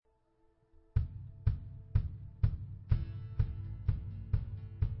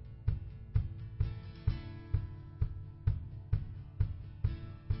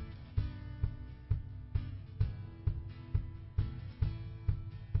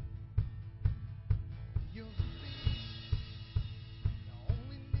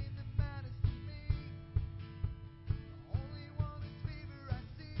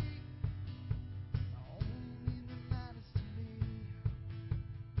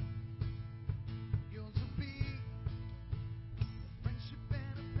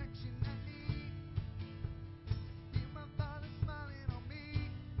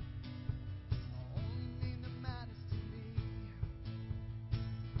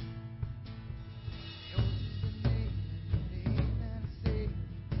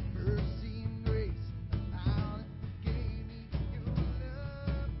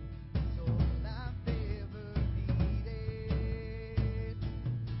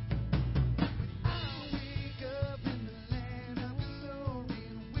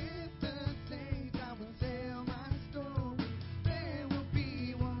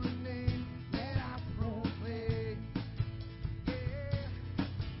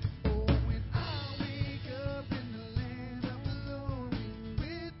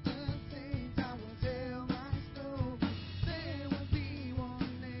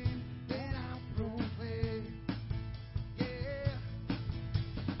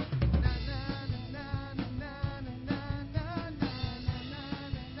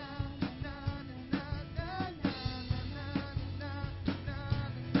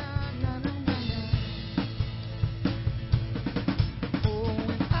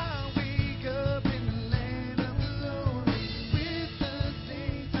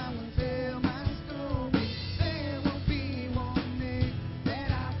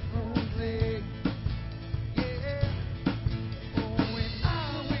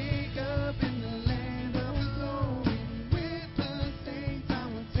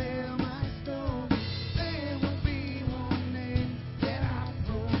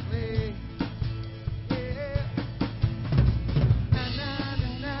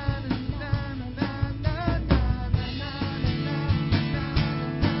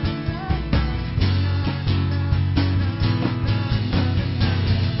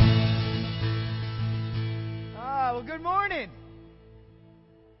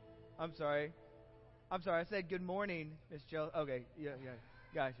I'm sorry. I'm sorry. I said good morning, Miss Chelsea. Okay, yeah, yeah,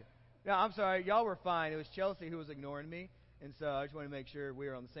 gotcha. No, I'm sorry. Y'all were fine. It was Chelsea who was ignoring me, and so I just want to make sure we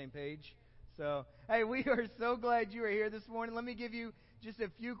were on the same page. So, hey, we are so glad you are here this morning. Let me give you just a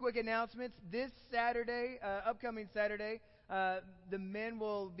few quick announcements. This Saturday, upcoming Saturday, the men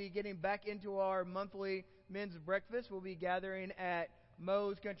will be getting back into our monthly men's breakfast. We'll be gathering at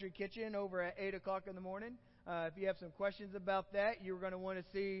Moe's Country Kitchen over at 8 o'clock in the morning. If you have some questions about that, you're going to want to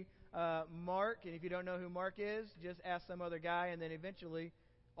see Mark. And if you don't know who Mark is, just ask some other guy, and then eventually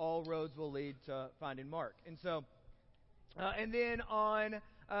all roads will lead to finding Mark. And so, and then on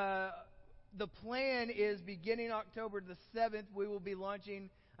the plan is beginning October the 7th, we will be launching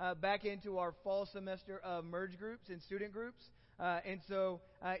back into our fall semester of merge groups and student groups. And so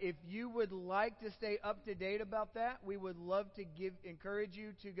if you would like to stay up to date about that, we would love to encourage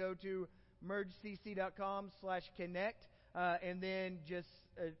you to go to mergecc.com/connect, and then just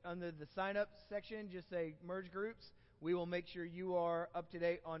under the sign up section, just say merge groups. We will make sure you are up to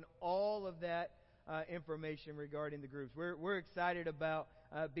date on all of that information regarding the groups. We're excited about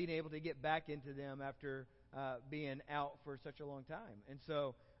being able to get back into them after being out for such a long time. And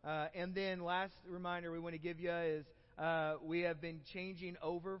so, and then last reminder we want to give you is we have been changing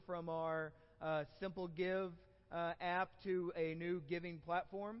over from our Simple Give app to a new giving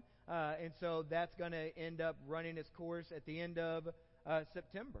platform. And so that's going to end up running its course at the end of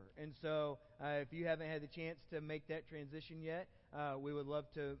September. And so if you haven't had the chance to make that transition yet, we would love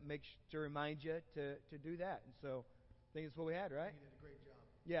to remind you to do that. And so I think that's what we had, right? You did a great job.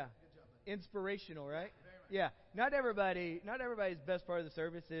 Yeah. Good job, man. Inspirational, right? Very much. Yeah. Not everybody's best part of the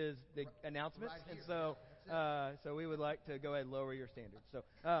service is the announcements. Right and here. so we would like to go ahead and lower your standards. So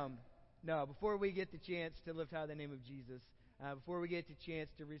no, before we get the chance to lift high the name of Jesus, before we get the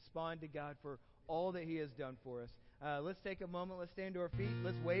chance to respond to God for all that He has done for us, let's take a moment. Let's stand to our feet.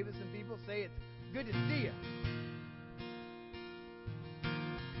 Let's wave at some people. Say it's good to see you.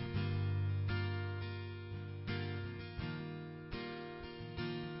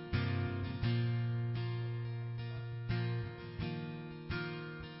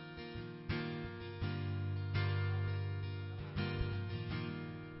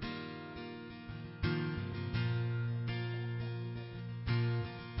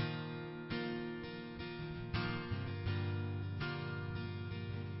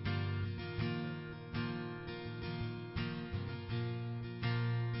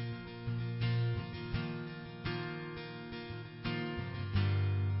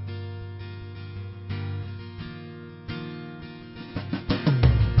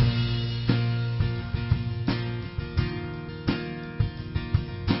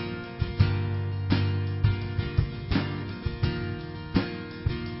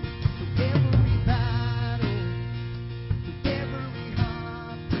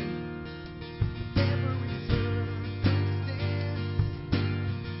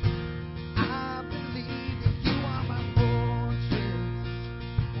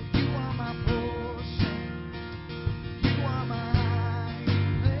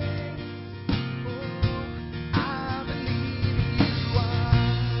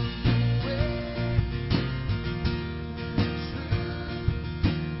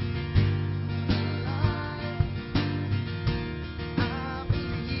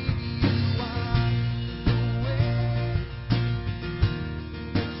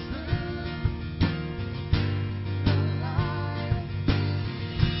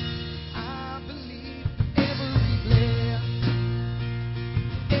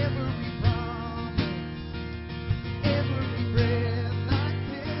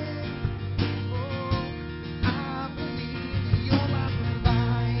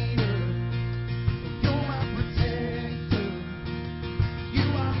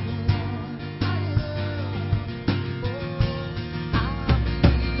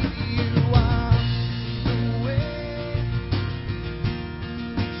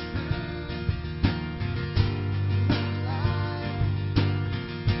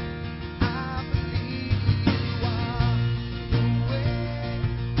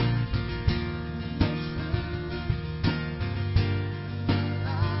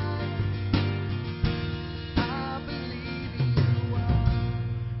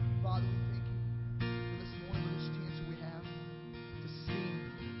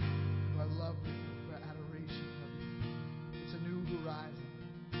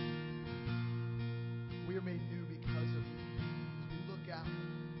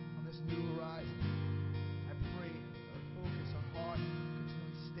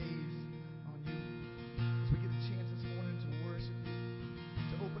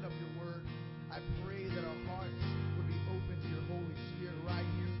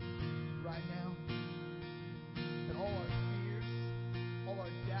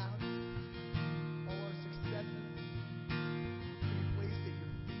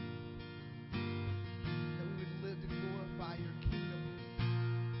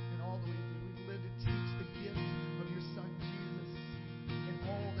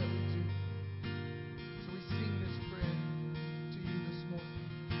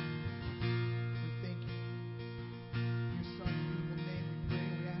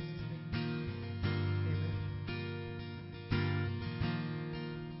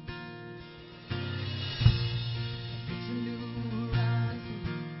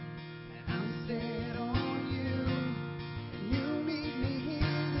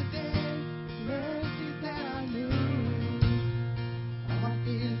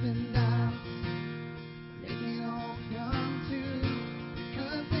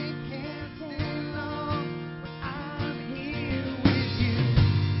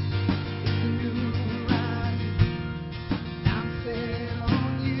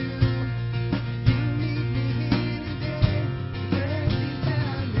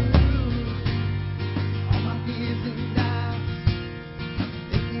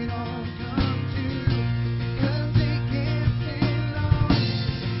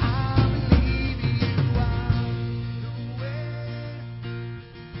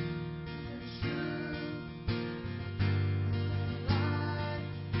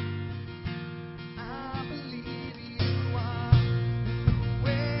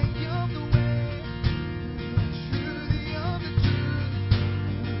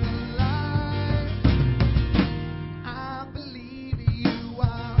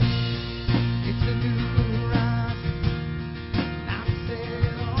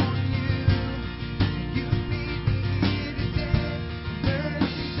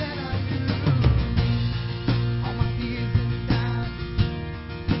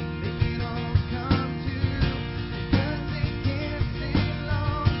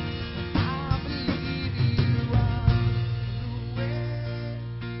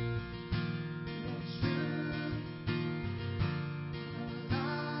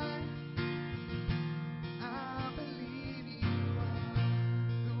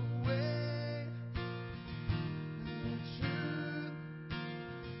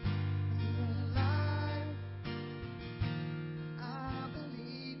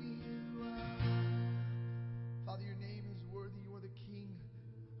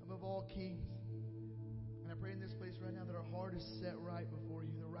 kings. And I pray in this place right now that our heart is set right before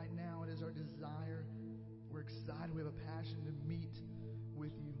you, that right now it is our desire. We're excited. We have a passion to meet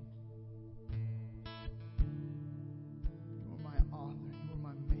with you. You are my author. You are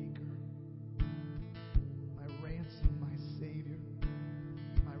my maker. My ransom, my Savior.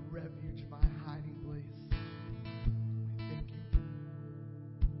 My refuge, my hiding place. We thank you.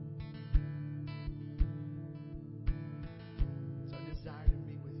 It's our desire to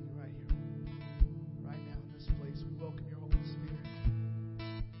meet with you right here, right now in this place. We welcome your Holy Spirit.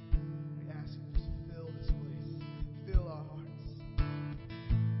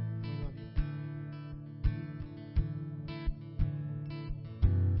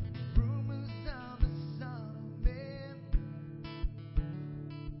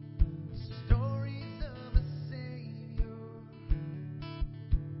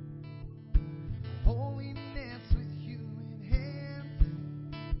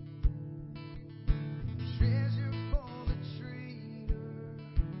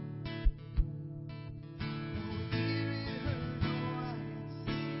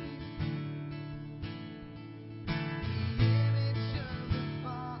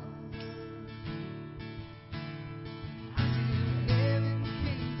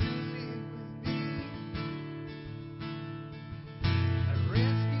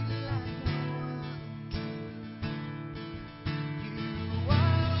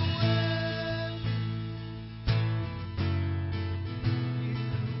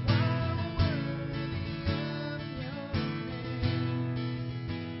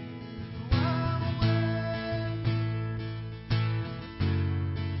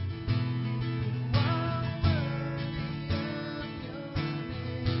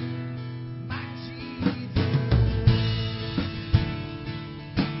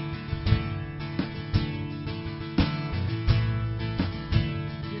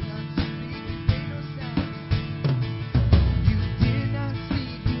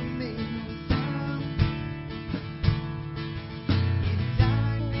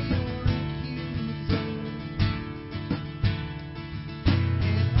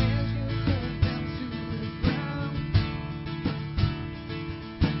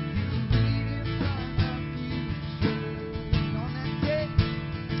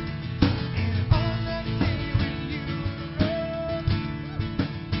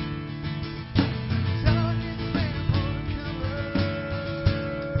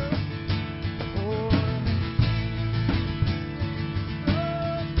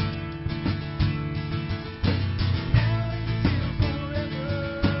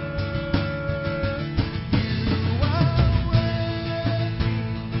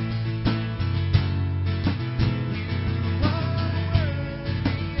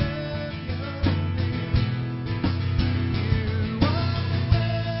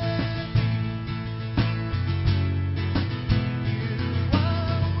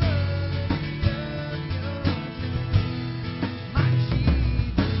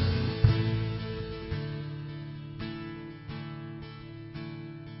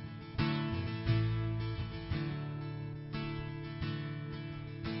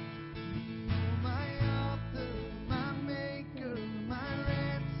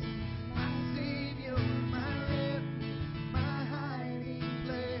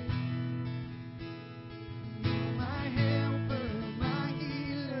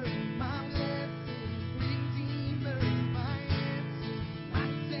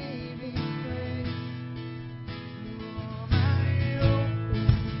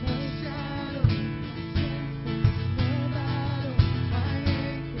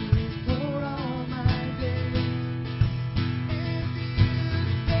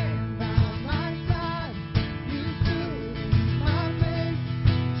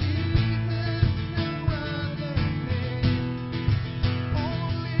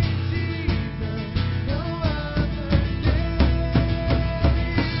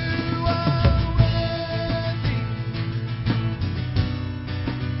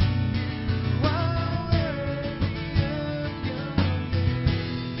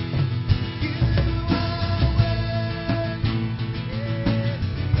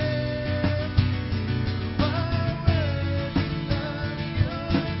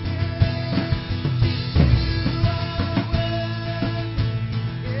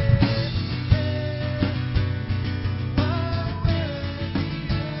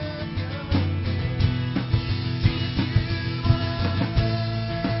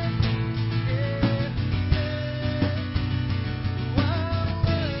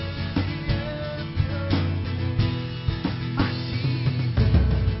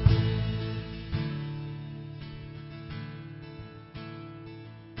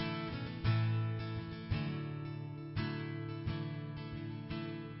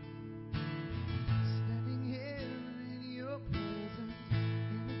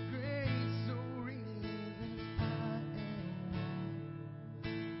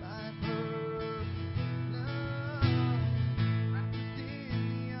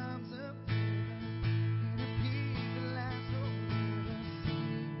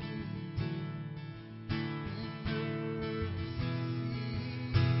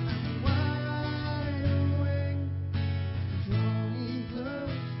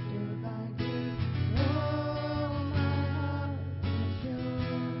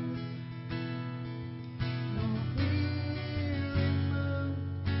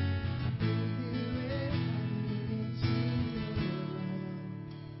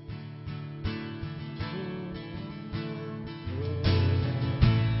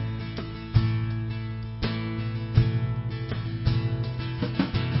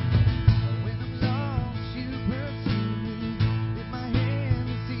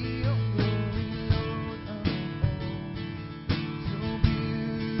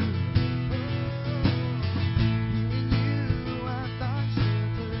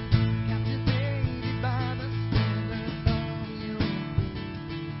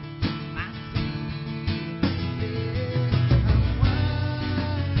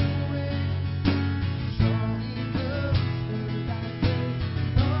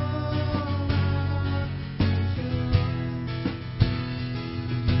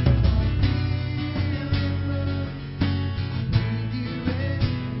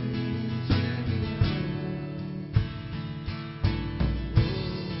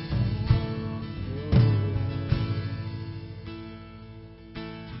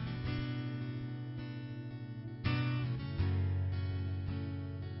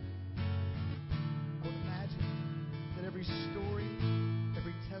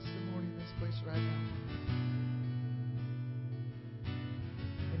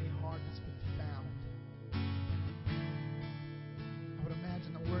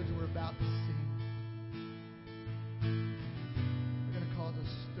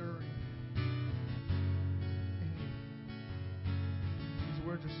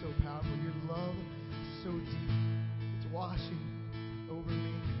 words are so powerful. Your love is so deep. It's washing over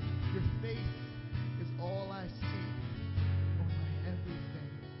me. Your face is all I see. Oh, my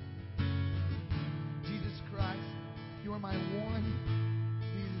everything. Jesus Christ, you are my one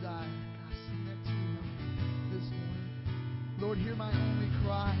desire. God, sing that to Him this morning. Lord, hear my only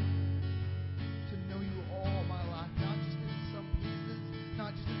cry, to know you all my life, not just in some pieces,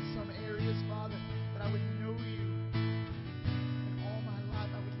 not just in some areas, Father, but I would know you. And all my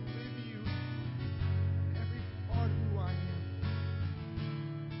life I would live you in every part of who I am.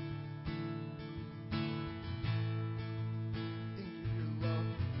 Thank you for your love.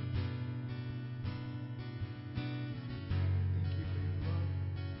 Thank you for your love.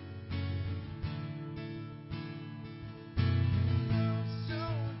 Love so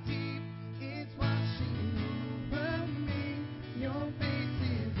deep, it's washing over me. Your face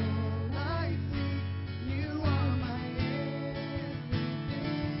is all I see. You are my everything.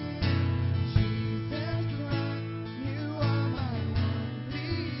 Jesus Christ, you are my one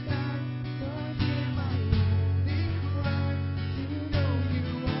desire. Lord, hear my only cry, to know you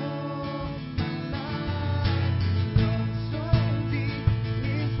all my life. Love so deep,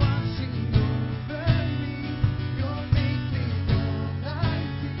 it's washing over me. Your face is all I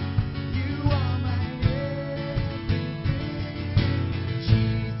see. You are my everything.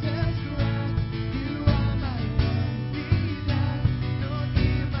 Jesus Christ, you are my one desire. Lord,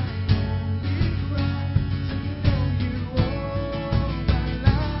 hear my only cry, to know you all my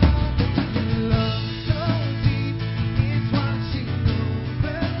life. Love so deep, it's washing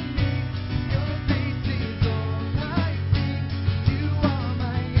over me. Your face is all I see. You are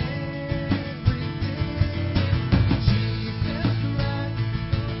my everything. Jesus Christ,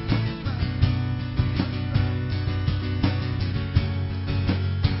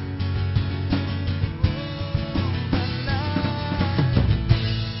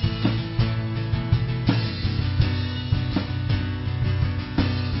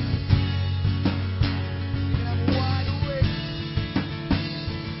 I'm wide awake.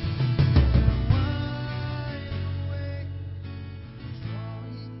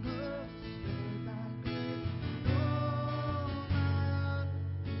 Drawing closer by grace. All my heart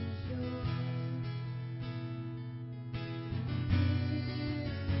is yours.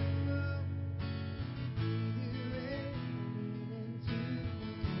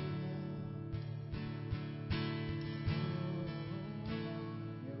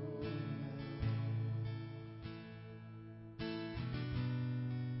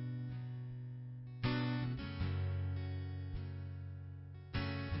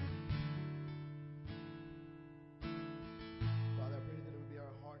 Father, I pray that it would be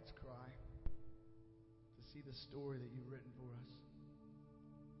our heart's cry to see the story that you've written for us,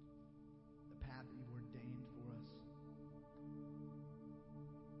 the path that you've ordained for us,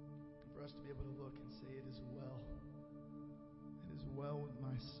 and for us to be able to look and say, it is well. It is well with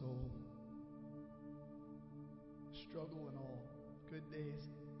my soul. Struggle and all, good days,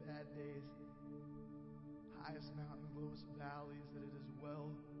 bad days, highest mountains, lowest valleys, that it is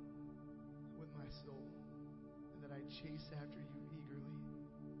well with my soul, and that I chase after you eagerly.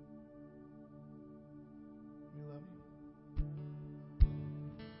 We love you.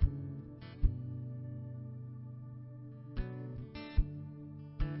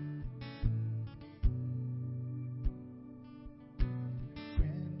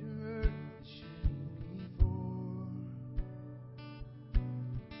 Grandeur is seen before,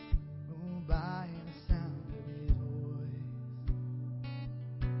 oh, by the sound of His voice.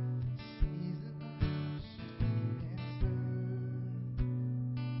 Season of shaking and stir.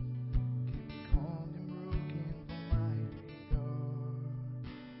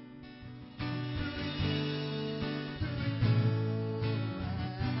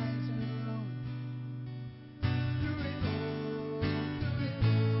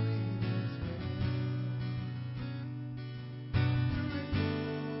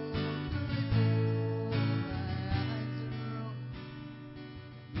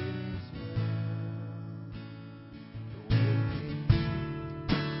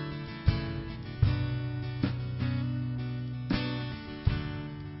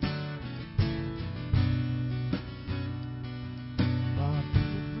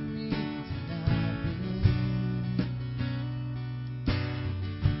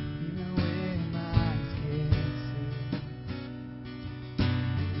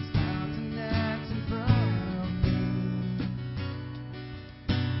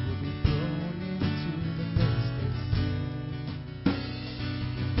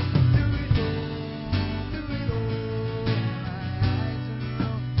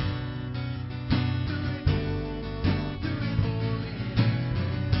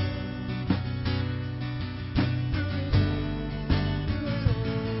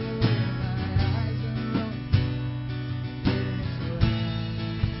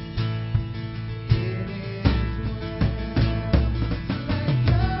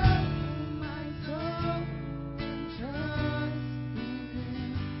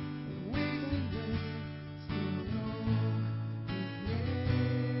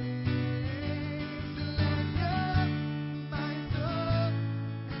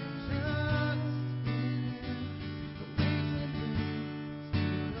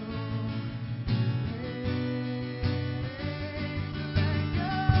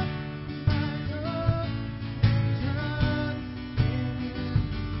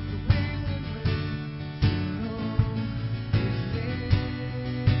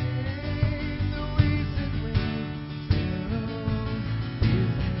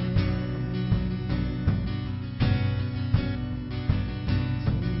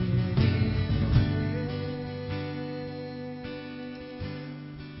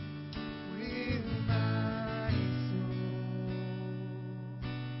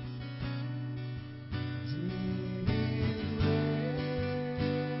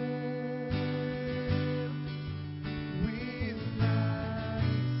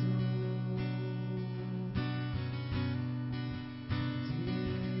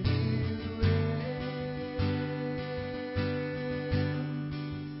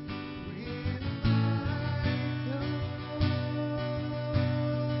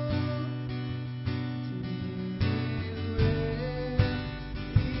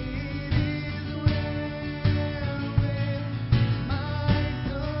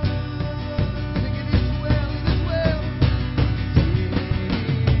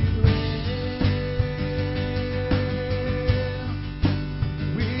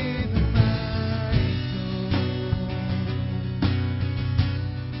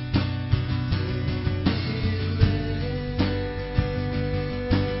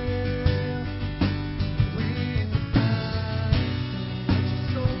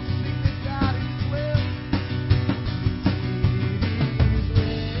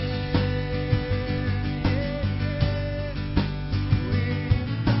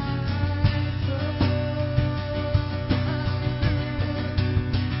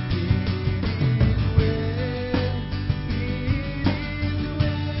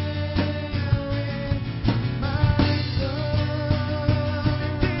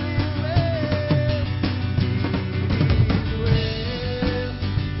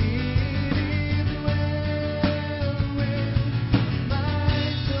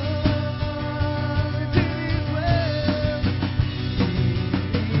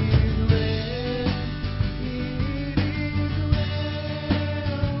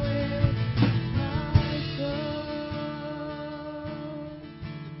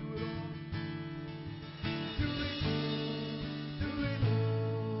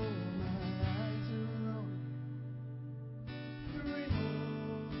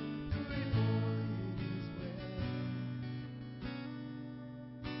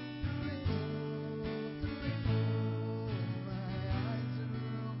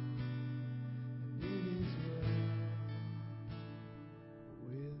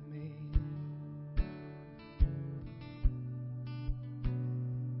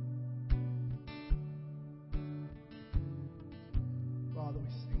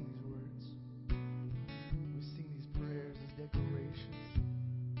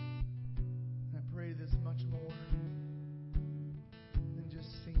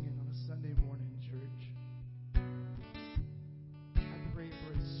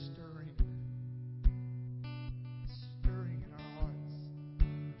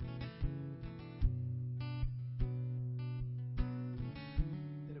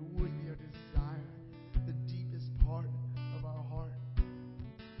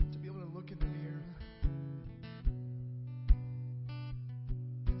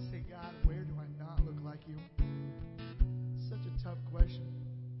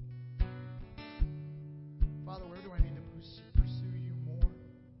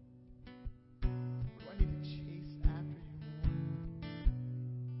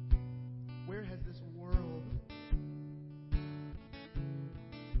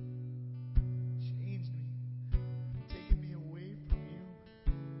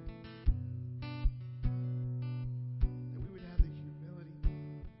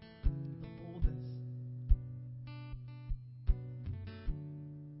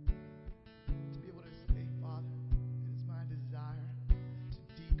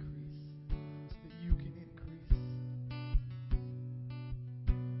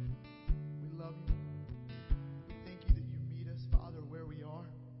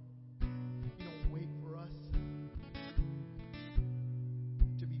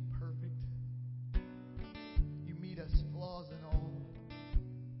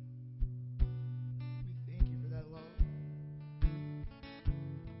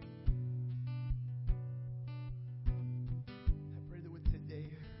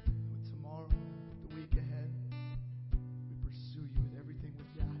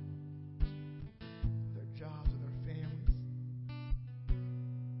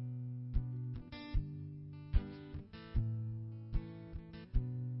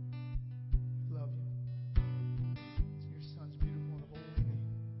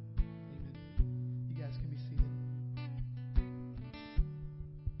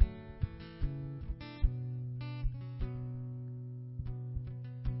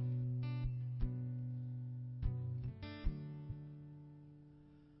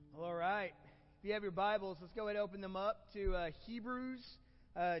 If you have your Bibles, let's go ahead and open them up to Hebrews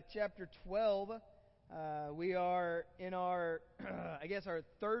chapter 12. We are in our, our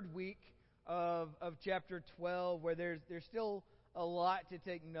third week of chapter 12, where there's still a lot to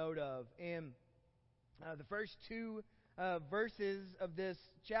take note of. And the first two verses of this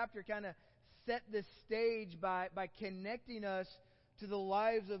chapter kind of set the stage by connecting us to the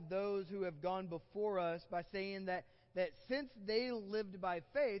lives of those who have gone before us, by saying that since they lived by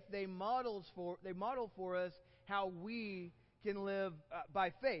faith, they model for us how we can live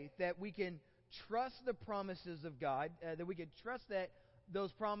by faith, that we can trust the promises of God, that we can trust that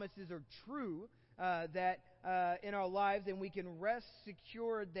those promises are true, that in our lives, and we can rest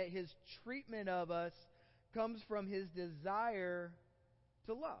secure that His treatment of us comes from His desire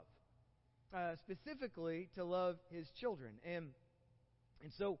to love, specifically to love His children. And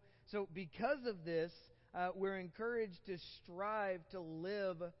so because of this, we're encouraged to strive to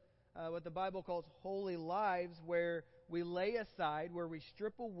live what the Bible calls holy lives, where we lay aside, where we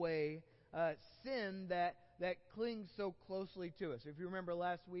strip away sin that clings so closely to us. If you remember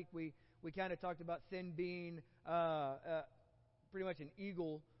last week, we kind of talked about sin being pretty much an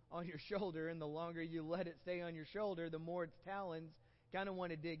eagle on your shoulder, and the longer you let it stay on your shoulder, the more its talons kind of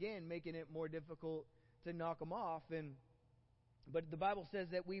want to dig in, making it more difficult to knock them off. But the Bible says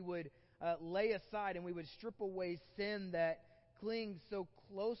that we would lay aside and we would strip away sin that clings so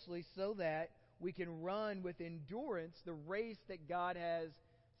closely, so that we can run with endurance the race that God has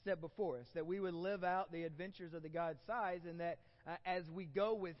set before us, that we would live out the adventures of the God size, and that as we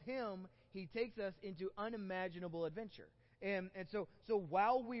go with Him, He takes us into unimaginable adventure. And so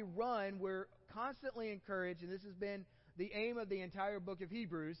while we run, we're constantly encouraged, and this has been the aim of the entire book of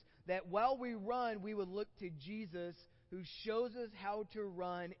Hebrews, that while we run, we would look to Jesus, who shows us how to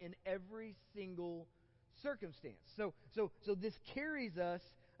run in every single circumstance. So this carries us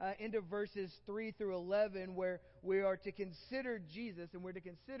into verses 3 through 11, where we are to consider Jesus, and we're to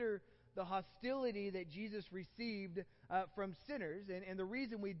consider the hostility that Jesus received from sinners. And the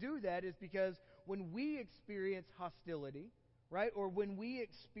reason we do that is because when we experience hostility, right, or when we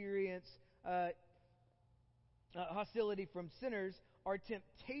experience hostility from sinners, our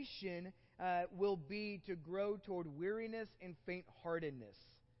temptation will be to grow toward weariness and faint-heartedness.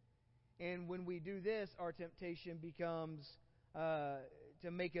 And when we do this, our temptation becomes to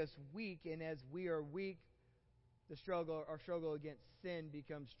make us weak, and as we are weak, our struggle against sin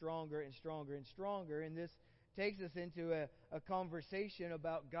becomes stronger and stronger and stronger. And this takes us into a conversation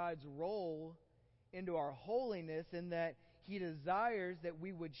about God's role into our holiness, and that He desires that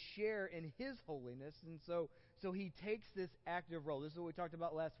we would share in His holiness. And so He takes this active role. This is what we talked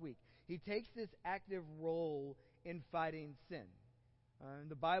about last week. He takes this active role in fighting sin.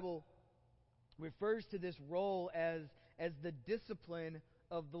 The Bible refers to this role as the discipline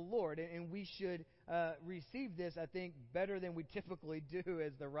of the Lord. And we should receive this, I think, better than we typically do,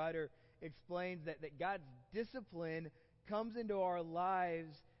 as the writer explains that God's discipline comes into our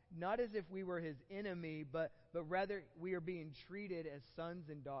lives not as if we were His enemy, but rather we are being treated as sons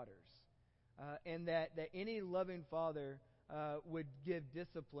and daughters. And that any loving father would give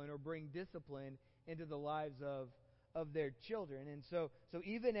discipline or bring discipline into the lives of their children. And so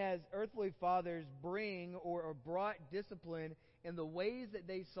even as earthly fathers bring or brought discipline in the ways that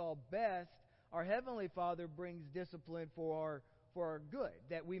they saw best, our Heavenly Father brings discipline for our good,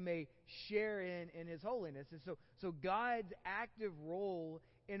 that we may share in His holiness. And so God's active role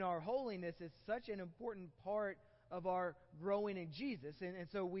in our holiness is such an important part of our growing in Jesus. And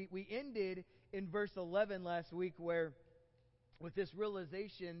so we ended in verse 11 last week, where with this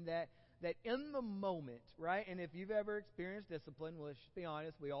realization that in the moment, right, and if you've ever experienced discipline, well, let's just be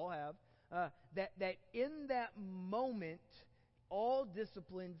honest, we all have, that in that moment, all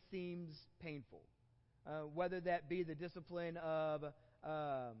discipline seems painful. Whether that be the discipline of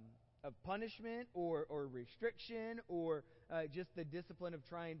punishment or restriction, or just the discipline of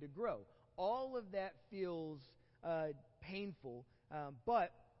trying to grow. All of that feels painful,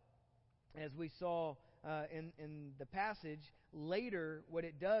 but as we saw in the passage later, what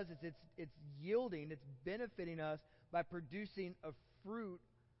it does is it's yielding, it's benefiting us by producing a fruit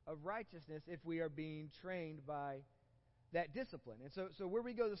of righteousness if we are being trained by that discipline. And so where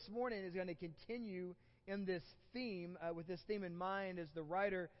we go this morning is going to continue in this theme, with this theme in mind, as the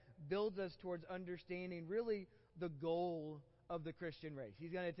writer builds us towards understanding really the goal of the Christian race.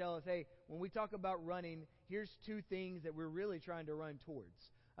 He's going to tell us, hey, when we talk about running, here's two things that we're really trying to run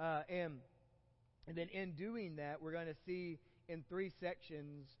towards. And then in doing that, we're going to see in three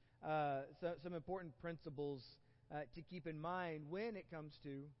sections some important principles to keep in mind when it comes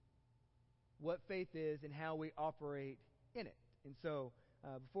to what faith is and how we operate in it. And so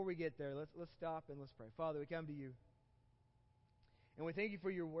before we get there, let's stop and let's pray. Father, we come to you. And we thank you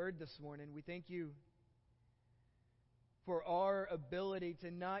for your word this morning. We thank you for our ability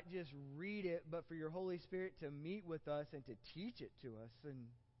to not just read it, but for your Holy Spirit to meet with us and to teach it to us.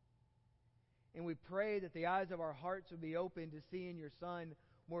 And we pray that the eyes of our hearts would be open to seeing your Son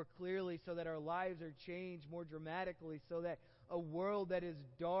more clearly, so that our lives are changed more dramatically, so that a world that is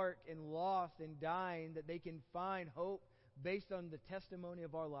dark and lost and dying, that they can find hope based on the testimony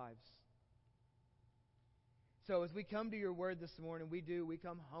of our lives. So as we come to your word this morning, we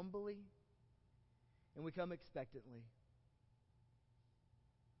come humbly and we come expectantly.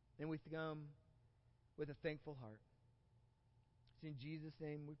 And we come with a thankful heart. It's in Jesus'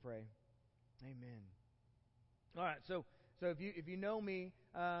 name we pray. Amen. All right, so if you know me,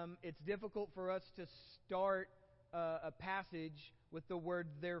 it's difficult for us to start a passage with the word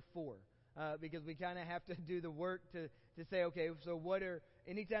therefore, because we kind of have to do the work to say, okay, so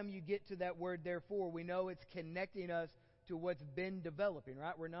anytime you get to that word therefore, we know it's connecting us to what's been developing,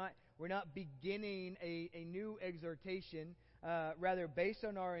 right? We're not beginning a new exhortation, rather based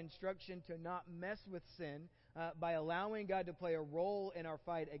on our instruction to not mess with sin, by allowing God to play a role in our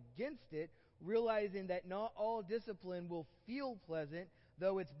fight against it, realizing that not all discipline will feel pleasant,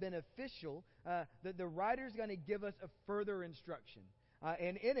 though it's beneficial, that the writer's going to give us a further instruction.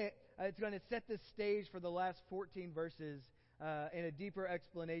 And in it, it's going to set the stage for the last 14 verses in a deeper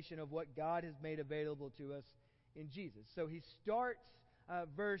explanation of what God has made available to us in Jesus. So he starts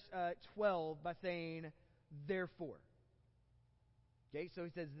verse 12 by saying, therefore. Okay, so he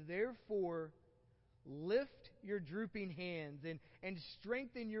says, therefore, lift your drooping hands and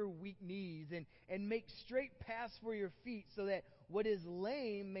strengthen your weak knees and make straight paths for your feet, so that what is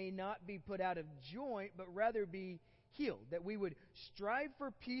lame may not be put out of joint, but rather be healed. That we would strive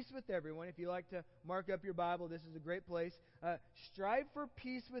for peace with everyone. If you like to mark up your Bible, this is a great place. Strive for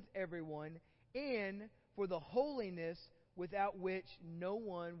peace with everyone and for the holiness without which no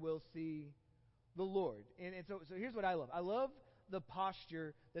one will see the Lord. And so here's what I love. I love the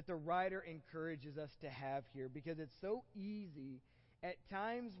posture that the writer encourages us to have here, because it's so easy at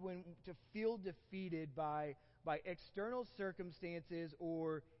times to feel defeated by external circumstances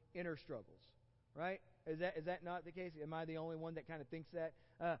or inner struggles, right? Is that not the case? Am I the only one that kind of thinks that?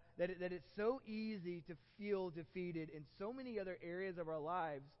 That it's so easy to feel defeated in so many other areas of our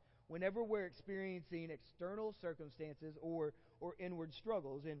lives whenever we're experiencing external circumstances or inward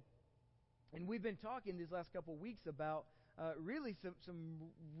struggles. And we've been talking these last couple of weeks about really some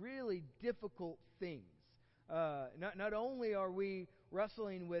really difficult things. Not only are we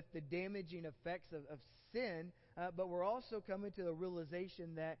wrestling with the damaging effects of sin, but we're also coming to the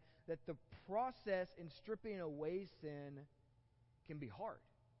realization that the process in stripping away sin can be hard.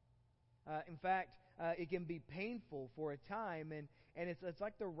 In fact, it can be painful for a time, and it's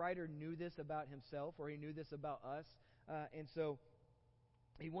like the writer knew this about himself, or he knew this about us, and so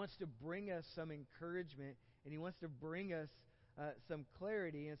he wants to bring us some encouragement, and he wants to bring us some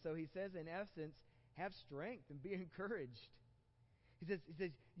clarity. And so he says, in essence, have strength and be encouraged. He says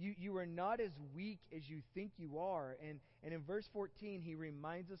you are not as weak as you think you are. And in verse 14, he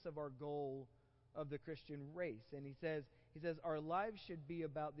reminds us of our goal of the Christian race. And he says our lives should be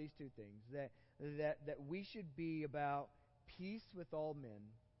about these two things, that we should be about peace with all men,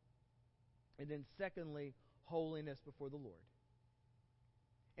 and then secondly, holiness before the Lord.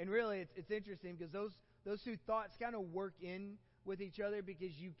 And really, it's interesting because those two thoughts kind of work in with each other,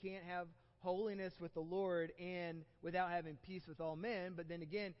 because you can't have holiness with the Lord and without having peace with all men. But then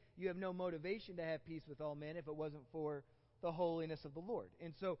again, you have no motivation to have peace with all men if it wasn't for the holiness of the Lord.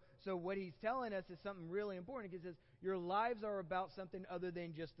 And so what he's telling us is something really important. He says your lives are about something other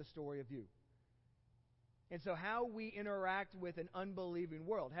than just the story of you. And so how we interact with an unbelieving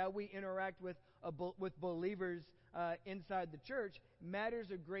world, how we interact with believers inside the church,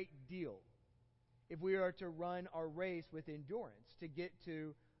 matters a great deal if we are to run our race with endurance to get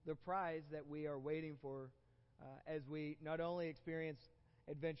to the prize that we are waiting for, as we not only experience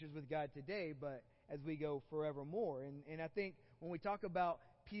adventures with God today, but as we go forevermore. And I think when we talk about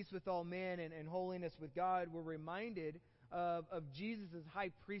peace with all men and holiness with God, we're reminded of Jesus'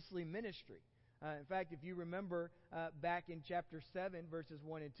 high priestly ministry. In fact, if you remember back in chapter 7, verses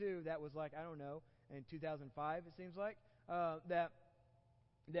 1 and 2, that was like, I don't know, in 2005, it seems like, that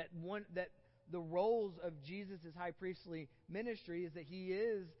the roles of Jesus' high priestly ministry is that he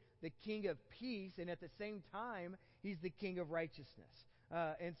is the King of peace, and at the same time, he's the King of righteousness.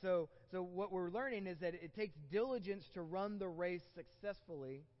 And so what we're learning is that it takes diligence to run the race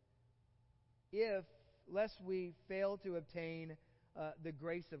successfully, lest we fail to obtain the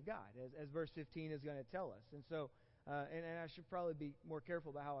grace of God, as verse 15 is going to tell us. And so and I should probably be more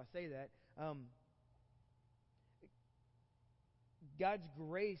careful about how I say that. God's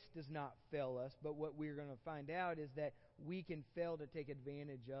grace does not fail us, but what we're going to find out is that we can fail to take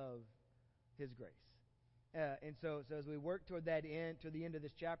advantage of His grace. And so as we work toward that end, to the end of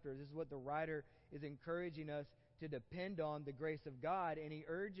this chapter, this is what the writer is encouraging us to depend on, the grace of God, and he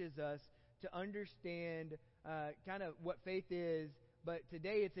urges us to understand kind of what faith is. But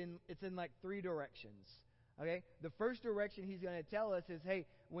today it's in like three directions. Okay, the first direction he's going to tell us is, hey,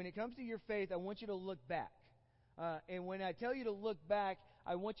 when it comes to your faith, I want you to look back. And when I tell you to look back,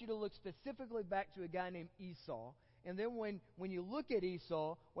 I want you to look specifically back to a guy named Esau. And then when you look at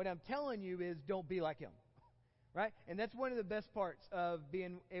Esau, what I'm telling you is don't be like him. Right? And that's one of the best parts of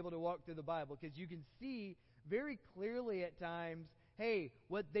being able to walk through the Bible, because you can see very clearly at times, hey,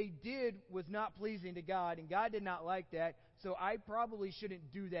 what they did was not pleasing to God, and God did not like that, so I probably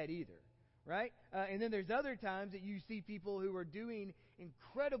shouldn't do that either. Right? And then there's other times that you see people who are doing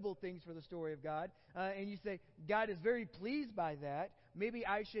incredible things for the story of God, and you say, God is very pleased by that. Maybe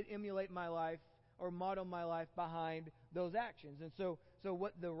I should emulate my life or model my life behind those actions. And so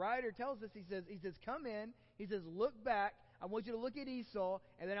what the writer tells us, he says, come in, he says, look back. I want you to look at Esau,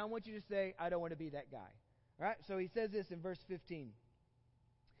 and then I want you to say, I don't want to be that guy. Right? So he says this in verse 15.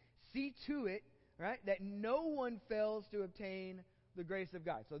 See to it, right, that no one fails to obtain the grace of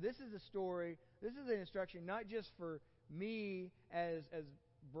God. So this is a story, this is an instruction not just for me as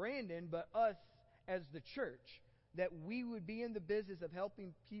Brandon, but us as the church, that we would be in the business of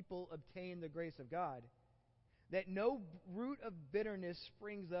helping people obtain the grace of God. That no root of bitterness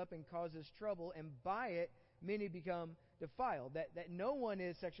springs up and causes trouble, and by it many become defiled. That no one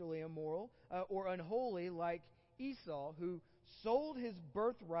is sexually immoral or unholy like Esau, who sold his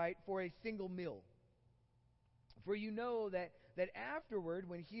birthright for a single meal. For you know that afterward,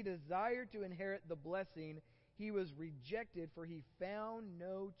 when he desired to inherit the blessing, he was rejected, for he found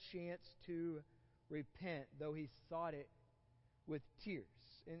no chance to repent, though he sought it with tears.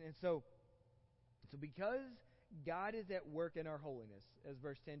 And so because God is at work in our holiness, as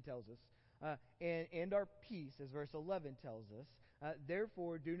verse 10 tells us, and our peace, as verse 11 tells us,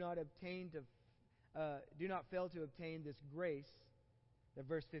 therefore do not fail to obtain this grace that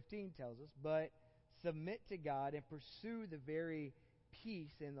verse 15 tells us, but submit to God and pursue the very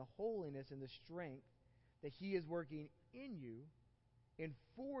peace and the holiness and the strength that He is working in you and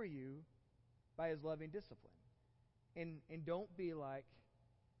for you by His loving discipline. And don't be like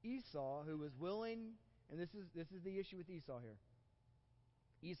Esau, who was willing, and this is the issue with Esau here.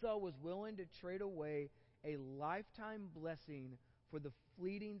 Esau was willing to trade away a lifetime blessing for the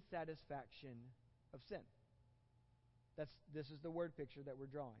fleeting satisfaction of sin. This is the word picture that we're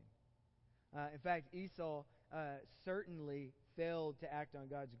drawing. In fact, Esau certainly failed to act on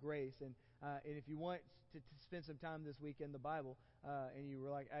God's grace. And if you want to spend some time this week in the Bible, and you were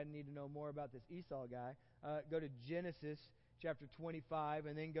like, I need to know more about this Esau guy, go to Genesis chapter 25,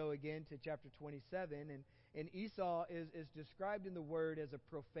 and then go again to chapter 27. And Esau is described in the Word as a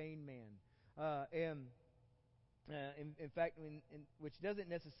profane man. In fact, which doesn't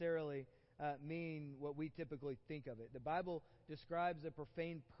necessarily mean what we typically think of it. The Bible describes a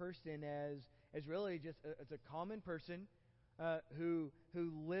profane person as really just it's a common person who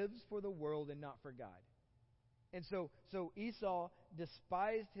lives for the world and not for God. And so Esau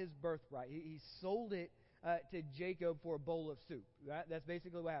despised his birthright. He sold it to Jacob for a bowl of soup. Right? That's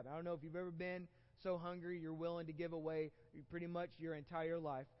basically what happened. I don't know if you've ever been so hungry you're willing to give away pretty much your entire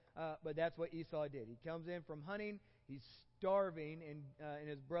life. But that's what Esau did. He comes in from hunting. He's starving, and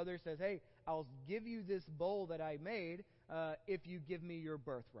his brother says, hey, I'll give you this bowl that I made if you give me your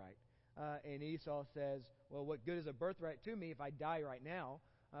birthright. And Esau says, well, what good is a birthright to me if I die right now?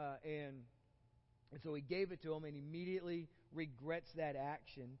 And so he gave it to him and immediately regrets that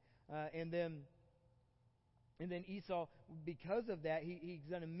action. And then Esau, because of that, he's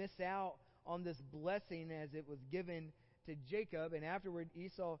going to miss out on this blessing as it was given to Jacob. And afterward,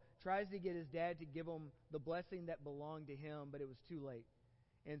 Esau tries to get his dad to give him the blessing that belonged to him, but it was too late.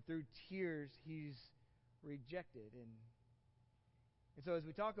 And through tears, he's rejected. And so as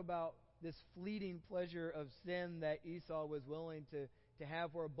we talk about this fleeting pleasure of sin that Esau was willing to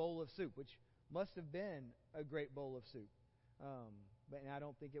have for a bowl of soup, which must have been a great bowl of soup. But I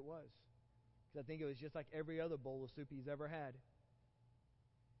don't think it was. Because I think it was just like every other bowl of soup he's ever had.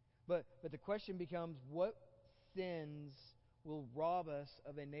 But the question becomes, what sins will rob us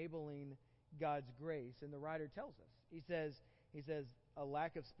of enabling God's grace? And the writer tells us. He says a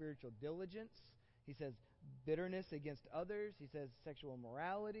lack of spiritual diligence. He says bitterness against others. He says sexual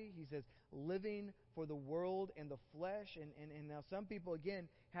immorality. He says living for the world and the flesh. And now some people, again,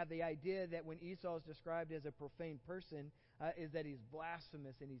 have the idea that when Esau is described as a profane person, is that he's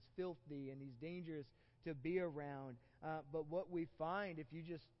blasphemous and he's filthy and he's dangerous to be around. But what we find, if you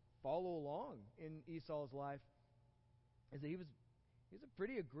just follow along in Esau's life, is that he was a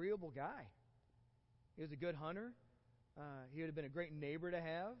pretty agreeable guy. He was a good hunter. He would have been a great neighbor to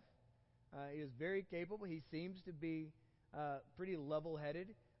have. He was very capable. He seems to be pretty level-headed.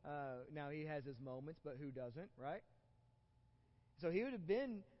 Now, he has his moments, but who doesn't, right? So he would have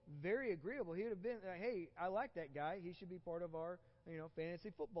been very agreeable. He would have been, hey, I like that guy. He should be part of our,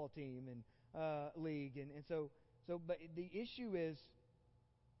 fantasy football team and league. And but the issue is,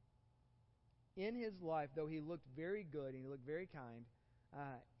 in his life, though he looked very good and he looked very kind,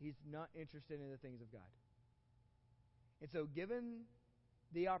 he's not interested in the things of God. And so, given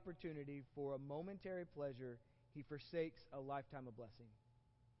the opportunity for a momentary pleasure, he forsakes a lifetime of blessing.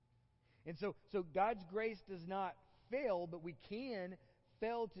 And so God's grace does not fail, but we can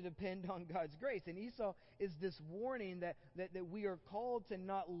fail to depend on God's grace. And Esau is this warning that we are called to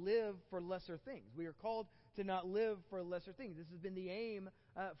not live for lesser things. We are called to not live for lesser things. This has been the aim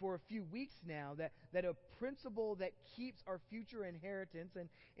for a few weeks now, that a principle that keeps our future inheritance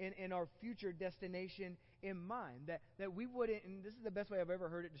and our future destination in mind. That we wouldn't, and this is the best way I've ever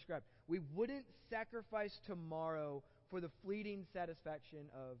heard it described, we wouldn't sacrifice tomorrow for the fleeting satisfaction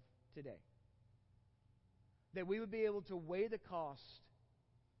of today. That we would be able to weigh the cost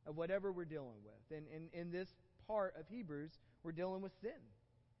of whatever we're dealing with. And in this part of Hebrews, we're dealing with sin.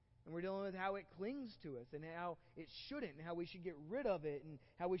 And we're dealing with how it clings to us and how it shouldn't, and how we should get rid of it, and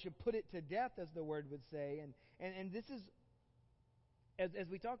how we should put it to death, as the word would say. And this is, as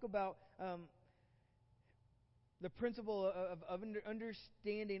we talk about the principle of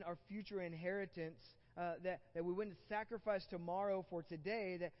understanding our future inheritance, that we wouldn't sacrifice tomorrow for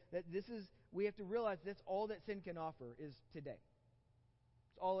today, that this is, we have to realize that's all that sin can offer is today.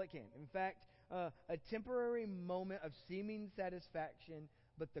 It's all it can. In fact, a temporary moment of seeming satisfaction,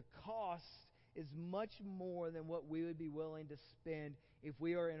 but the cost is much more than what we would be willing to spend if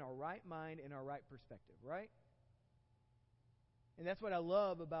we are in our right mind and our right perspective, right? And that's what I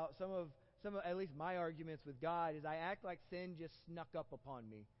love about some of at least my arguments with God, is I act like sin just snuck up upon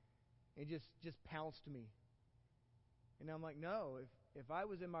me and just pounced me. And I'm like, no, if I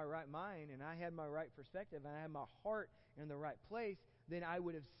was in my right mind and I had my right perspective and I had my heart in the right place, then I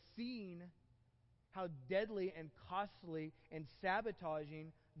would have seen how deadly and costly and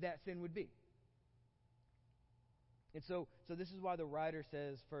sabotaging that sin would be. And so this is why the writer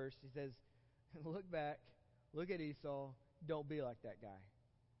says first, he says, look back, look at Esau, don't be like that guy.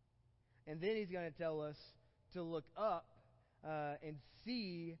 And then he's going to tell us to look up and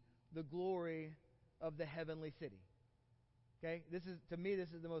see the glory of the heavenly city. Okay? This is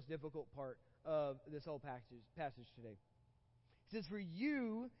the most difficult part of this whole passage today. It says, for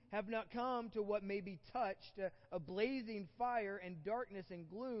you have not come to what may be touched, a blazing fire and darkness and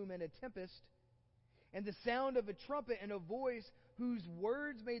gloom and a tempest, and the sound of a trumpet and a voice whose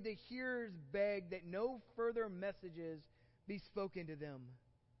words made the hearers beg that no further messages be spoken to them.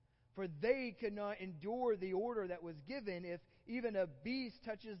 For they could not endure the order that was given. If even a beast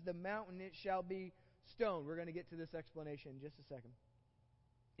touches the mountain, it shall be stoned. We're going to get to this explanation in just a second.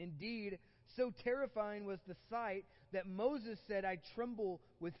 Indeed, so terrifying was the sight that Moses said, I tremble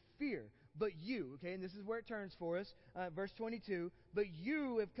with fear. But you, okay, and this is where it turns for us, verse 22, but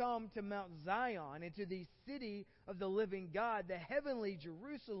you have come to Mount Zion and to the city of the living God, the heavenly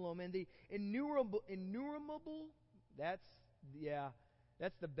Jerusalem, and the innumerable, that's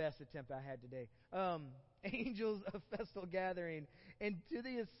the best attempt I had today. Angels of festal gathering, and to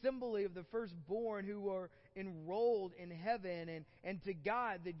the assembly of the firstborn who are enrolled in heaven, and to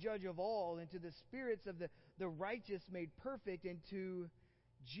God, the judge of all, and to the spirits of the righteous made perfect, and to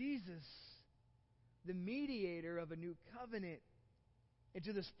Jesus, the mediator of a new covenant, and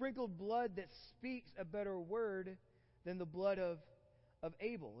to the sprinkled blood that speaks a better word than the blood of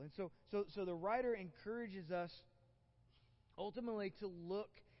Abel. And so the writer encourages us ultimately to look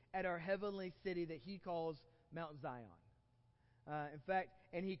at our heavenly city that he calls Mount Zion. In fact,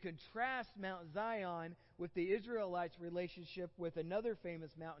 and he contrasts Mount Zion with the Israelites' relationship with another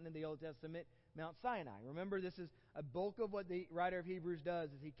famous mountain in the Old Testament, Mount Sinai. Remember, this is a bulk of what the writer of Hebrews does,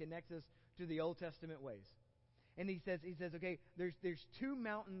 is he connects us to the Old Testament ways. And he says, okay, there's two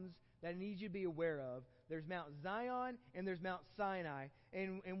mountains that I need you to be aware of. There's Mount Zion and there's Mount Sinai.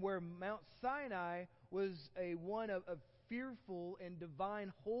 And where Mount Sinai was a one of fearful and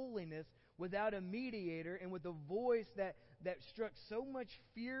divine holiness without a mediator, and with a voice that struck so much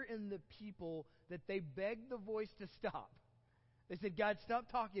fear in the people that they begged the voice to stop. They said, God,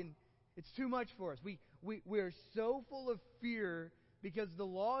 stop talking. It's too much for us. We are so full of fear because the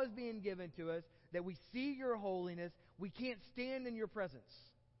law is being given to us that we see your holiness. We can't stand in your presence.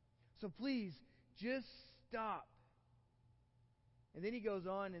 So please, just stop. And then he goes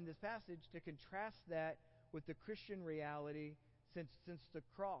on in this passage to contrast that with the Christian reality since the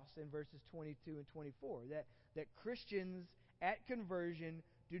cross in verses 22 and 24. That Christians at conversion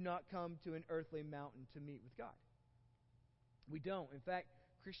do not come to an earthly mountain to meet with God. We don't. In fact,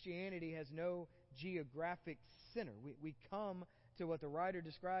 Christianity has no geographic center. We come to what the writer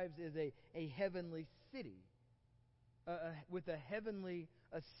describes as a heavenly city with a heavenly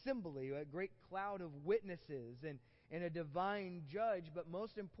assembly, a great cloud of witnesses and a divine judge, but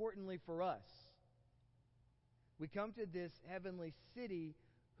most importantly for us, we come to this heavenly city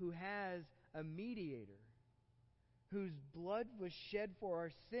who has a mediator, whose blood was shed for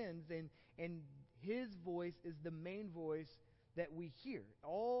our sins, and his voice is the main voice that we hear.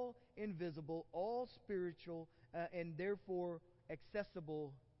 All invisible, all spiritual, and therefore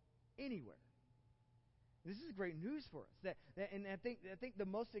accessible anywhere. This is great news for us. And I think the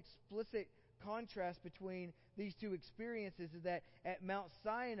most explicit contrast between these two experiences is that at Mount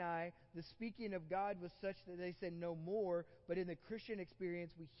Sinai, the speaking of God was such that they said no more, but in the Christian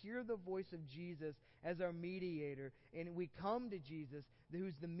experience, we hear the voice of Jesus as our mediator, and we come to Jesus,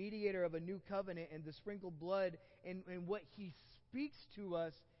 who's the mediator of a new covenant, and the sprinkled blood, and what he speaks to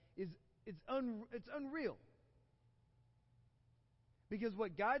us it's unreal. Because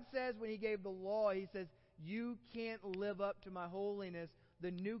what God says when he gave the law, he says, you can't live up to my holiness.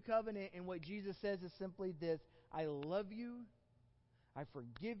 The new covenant, and what Jesus says is simply this: I love you, I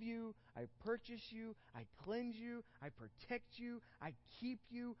forgive you, I purchase you, I cleanse you, I protect you, I keep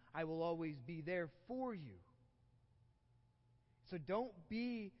you, I will always be there for you. So don't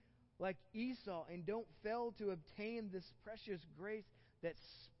be like Esau and don't fail to obtain this precious grace that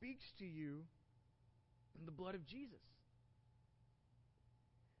speaks to you in the blood of Jesus.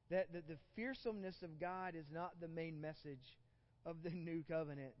 That the fearsomeness of God is not the main message of the new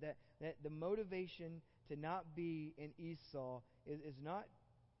covenant. That the motivation to not be an Esau is not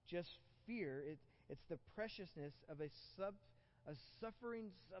just fear. It's the preciousness of a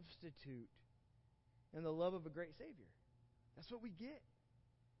suffering substitute and the love of a great Savior. That's what we get.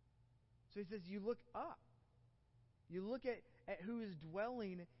 So he says, you look up. You look at who is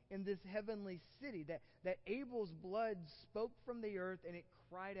dwelling in this heavenly city. That Abel's blood spoke from the earth and it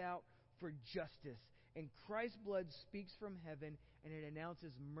cried out for justice. And Christ's blood speaks from heaven and it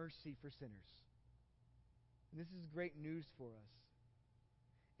announces mercy for sinners. And this is great news for us.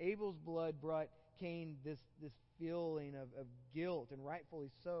 Abel's blood brought Cain this feeling of guilt, and rightfully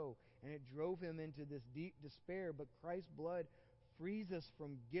so. And it drove him into this deep despair. But Christ's blood frees us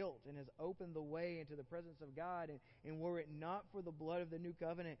from guilt and has opened the way into the presence of God. And were it not for the blood of the new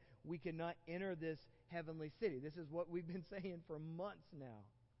covenant, we could not enter this heavenly city. This is what we've been saying for months now.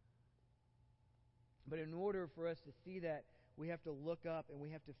 But in order for us to see that, we have to look up and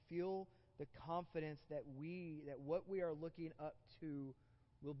we have to feel the confidence that what we are looking up to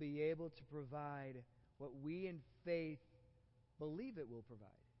will be able to provide what we in faith believe it will provide.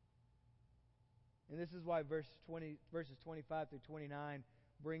 And this is why verses 25 through 29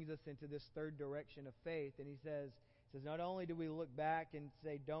 brings us into this third direction of faith. And he says, not only do we look back and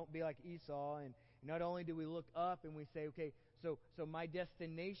say, don't be like Esau, and not only do we look up and we say, okay, so my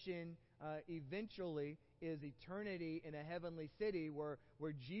destination eventually is eternity in a heavenly city where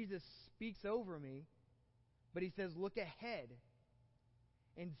Jesus speaks over me, but he says, look ahead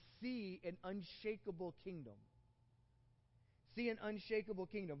and see an unshakable kingdom. See an unshakable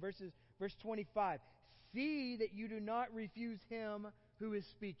kingdom. Verse 25. See that you do not refuse him who is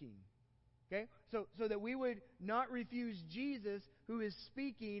speaking. Okay? So that we would not refuse Jesus who is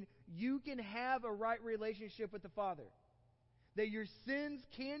speaking, you can have a right relationship with the Father. That your sins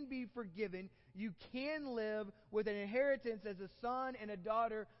can be forgiven. You can live with an inheritance as a son and a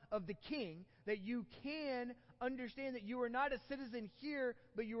daughter of the King. That you can understand that you are not a citizen here,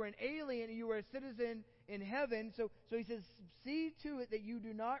 but you are an alien and you are a citizen in heaven. So he says, see to it that you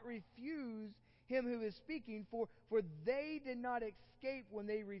do not refuse him who is speaking, for they did not escape when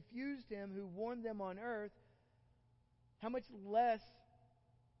they refused him who warned them on earth. How much less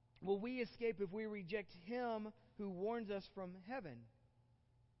will we escape if we reject him who warns us from heaven?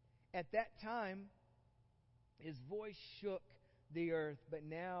 At that time, his voice shook the earth, but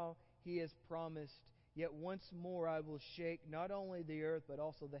now he has promised, yet once more I will shake not only the earth, but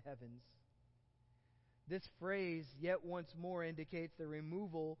also the heavens. This phrase, yet once more, indicates the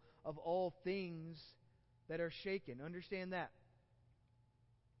removal of all things that are shaken. Understand that.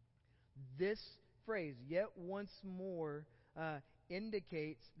 This phrase, yet once more,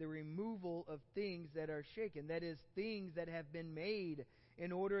 indicates the removal of things that are shaken. That is, things that have been made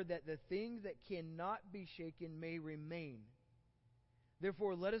in order that the things that cannot be shaken may remain.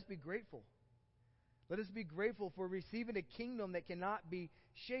 Therefore, let us be grateful. Let us be grateful for receiving a kingdom that cannot be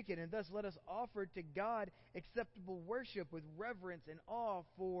shaken, and thus let us offer to God acceptable worship with reverence and awe,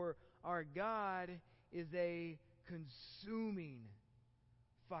 for our God is a consuming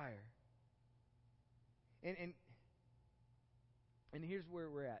fire. And here's where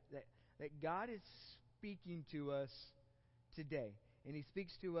we're at. That God is speaking to us today. And He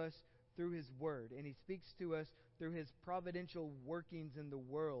speaks to us through His Word. And He speaks to us through His providential workings in the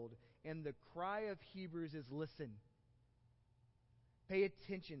world. And the cry of Hebrews is listen. Pay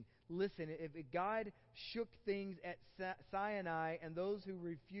attention. Listen. If God shook things at Sinai and those who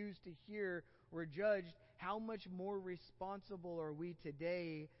refused to hear were judged, how much more responsible are we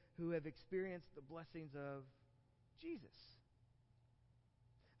today who have experienced the blessings of Jesus?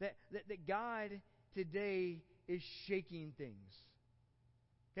 That God today is shaking things.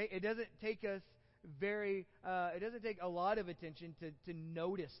 Okay, it doesn't take us it doesn't take a lot of attention to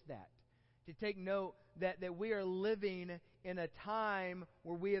notice that. To take note that we are living in a time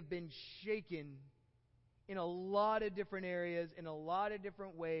where we have been shaken in a lot of different areas, in a lot of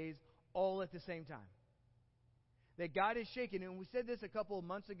different ways, all at the same time. That God is shaken, and we said this a couple of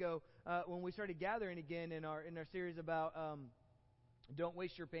months ago when we started gathering again in our series about Don't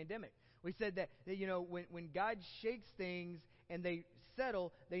Waste Your Pandemic. We said that when God shakes things and they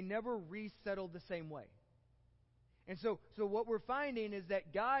settle, they never resettle the same way. And so what we're finding is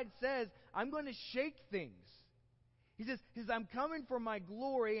that God says, I'm going to shake things. He says, I'm coming for my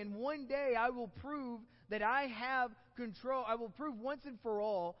glory, and one day I will prove that I have control. I will prove once and for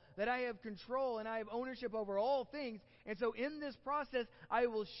all that I have control and I have ownership over all things. And so in this process, I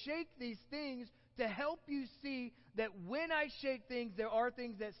will shake these things to help you see that when I shake things, there are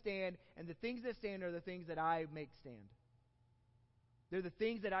things that stand, and the things that stand are the things that I make stand. They're the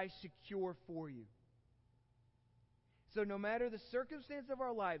things that I secure for you. So no matter the circumstance of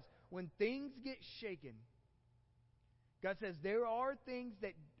our lives, when things get shaken, God says there are things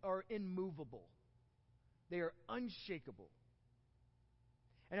that are immovable. They are unshakable.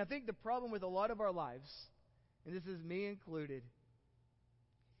 And I think the problem with a lot of our lives, and this is me included,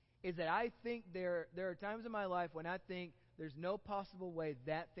 is that I think there are times in my life when I think there's no possible way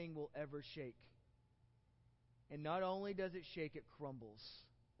that thing will ever shake. And not only does it shake, it crumbles.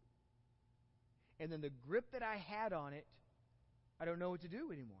 And then the grip that I had on it, I don't know what to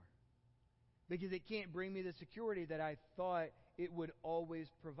do anymore. Because it can't bring me the security that I thought it would always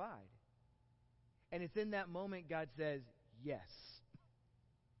provide. And it's in that moment God says, yes.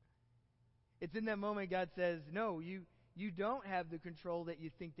 It's in that moment God says, no, you don't have the control that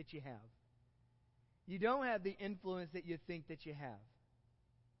you think that you have. You don't have the influence that you think that you have.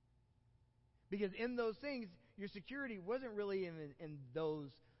 Because in those things, your security wasn't really in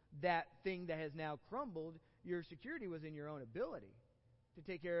that thing that has now crumbled. Your security was in your own ability to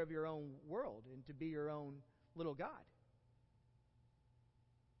take care of your own world and to be your own little God.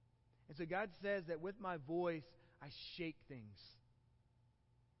 And so God says that with my voice, I shake things.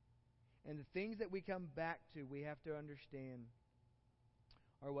 And the things that we come back to, we have to understand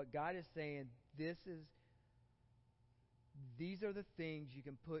are what God is saying. These are the things you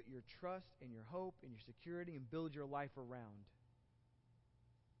can put your trust and your hope and your security and build your life around.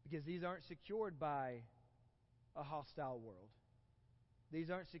 Because these aren't secured by a hostile world. These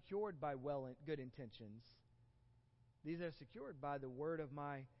aren't secured by good intentions. These are secured by the word of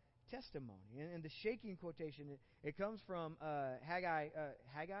my testimony. And the shaking quotation, it comes from Haggai?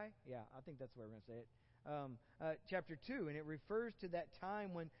 Yeah, I think that's the way we're going to say it. Chapter 2, and it refers to that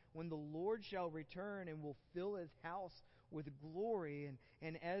time when the Lord shall return and will fill His house with glory.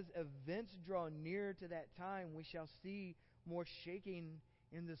 And as events draw near to that time, we shall see more shaking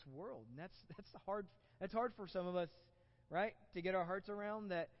in this world. And that's hard for some of us, right? To get our hearts around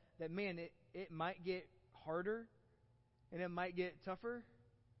that man, it might get harder and it might get tougher.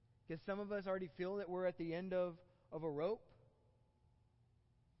 Because some of us already feel that we're at the end of a rope.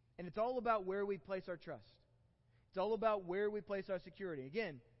 And it's all about where we place our trust. It's all about where we place our security.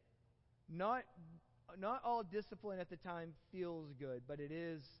 Again, not all discipline at the time feels good, but it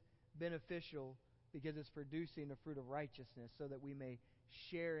is beneficial because it's producing a fruit of righteousness so that we may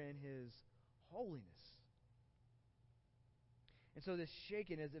share in His holiness. And so this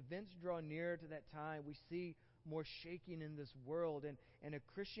shaking, as events draw nearer to that time, we see more shaking in this world. And a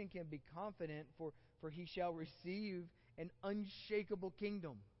Christian can be confident, for he shall receive an unshakable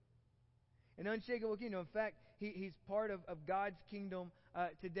kingdom. An unshakable kingdom. In fact, he's part of God's kingdom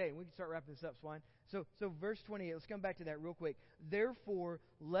today. We can start wrapping this up, Swine. So verse 28, let's come back to that real quick. Therefore,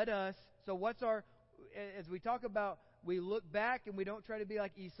 let us, so what's our, as we talk about, we look back and we don't try to be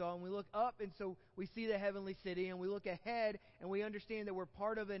like Esau, and we look up and so we see the heavenly city, and we look ahead and we understand that we're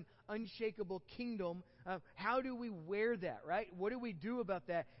part of an unshakable kingdom. How do we wear that, right? What do we do about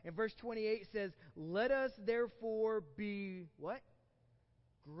that? And verse 28 says, let us therefore be, what?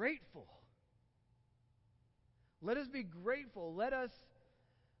 Grateful. Let us be grateful. Let us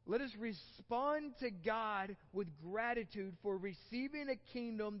respond to God with gratitude for receiving a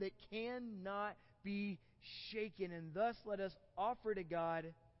kingdom that cannot be shaken. And thus let us offer to God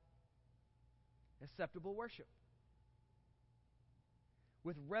acceptable worship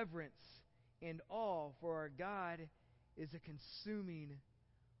with reverence and awe, for our God is a consuming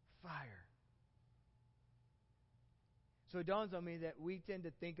fire. So it dawns on me that we tend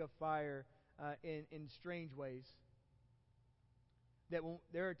to think of fire in strange ways. That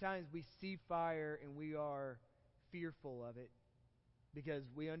there are times we see fire and we are fearful of it because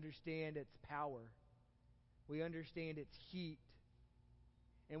we understand its power. We understand its heat.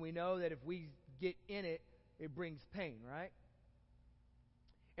 And we know that if we get in it, it brings pain, right?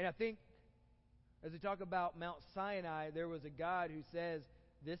 And I think as we talk about Mount Sinai, there was a God who says,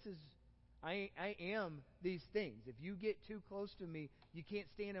 I am these things. If you get too close to me, you can't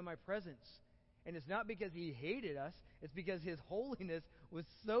stand in my presence. And it's not because he hated us. It's because his holiness was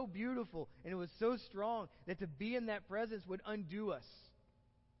so beautiful and it was so strong that to be in that presence would undo us.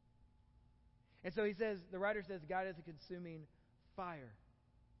 And so he says, the writer says, God is a consuming fire.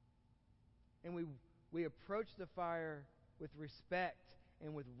 And we approach the fire with respect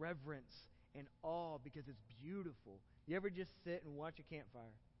and with reverence and awe because it's beautiful. You ever just sit and watch a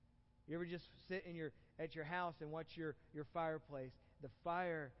campfire? You ever just sit at your house and watch your fireplace? The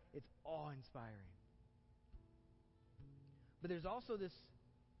fire, it's awe-inspiring. But there's also this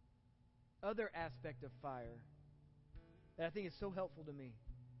other aspect of fire that I think is so helpful to me.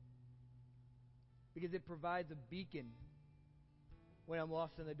 Because it provides a beacon when I'm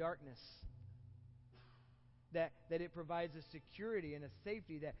lost in the darkness. That it provides a security and a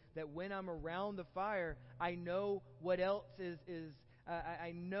safety that when I'm around the fire, I know what else is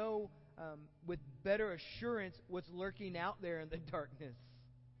I know with better assurance what's lurking out there in the darkness.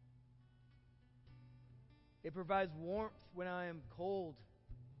 It provides warmth when I am cold.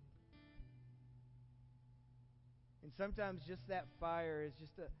 And sometimes just that fire is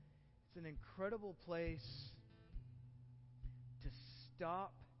just it's an incredible place to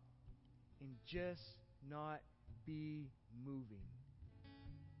stop and just not be moving.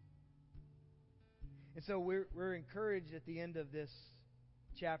 And so we're encouraged at the end of this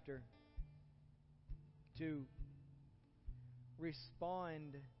chapter to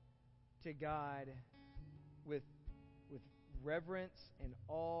respond to God with reverence and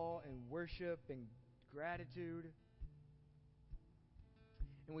awe and worship and gratitude.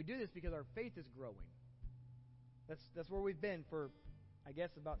 And we do this because our faith is growing. That's where we've been for, I guess,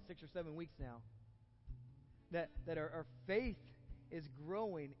 about 6 or 7 weeks now. That our faith is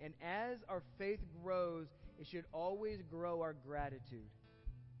growing. And as our faith grows, it should always grow our gratitude.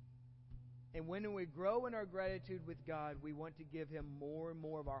 And when we grow in our gratitude with God, we want to give Him more and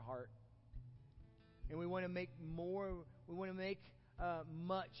more of our heart. And we want to make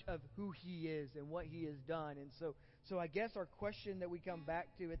much of who He is and what He has done. And so I guess our question that we come back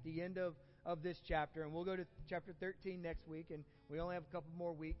to at the end of this chapter, and we'll go to chapter 13 next week, and we only have a couple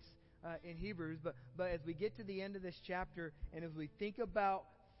more weeks in Hebrews, but as we get to the end of this chapter, and as we think about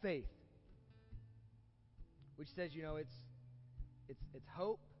faith, which says, it's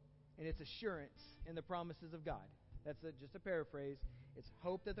hope and it's assurance in the promises of God. That's just a paraphrase. It's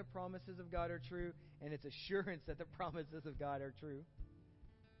hope that the promises of God are true, and it's assurance that the promises of God are true.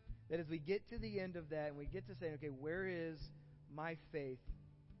 That as we get to the end of that, and we get to say, okay, where is my faith?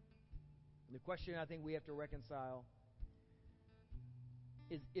 And the question I think we have to reconcile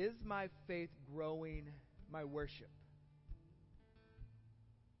is my faith growing my worship?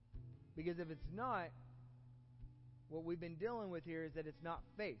 Because if it's not, what we've been dealing with here is that it's not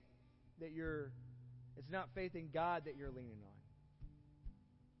faith. It's not faith in God that you're leaning on.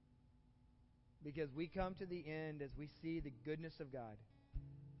 Because we come to the end as we see the goodness of God.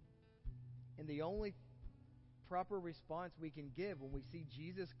 And the only proper response we can give when we see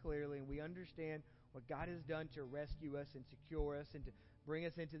Jesus clearly and we understand what God has done to rescue us and secure us and to bring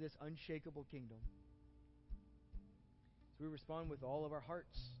us into this unshakable kingdom. So we respond with all of our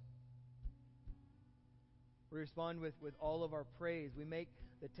hearts. We respond with all of our praise. We make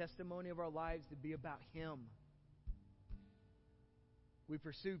the testimony of our lives to be about Him. We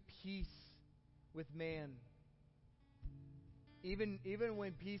pursue peace with man. Even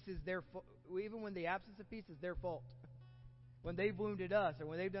when peace is even when the absence of peace is their fault. When they've wounded us or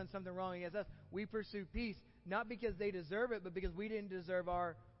when they've done something wrong against us, we pursue peace, not because they deserve it, but because we didn't deserve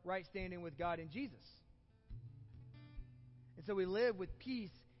our right standing with God in Jesus. And so we live with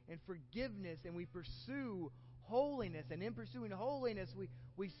peace and forgiveness, and we pursue holiness. And in pursuing holiness,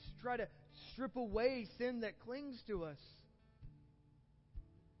 we try to strip away sin that clings to us.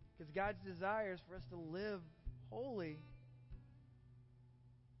 Because God's desire is for us to live holy.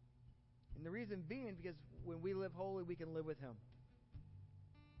 And the reason being, because when we live holy, we can live with Him.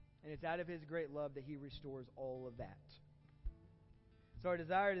 And it's out of His great love that He restores all of that. So our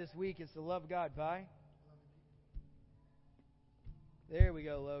desire this week is to love God by... There we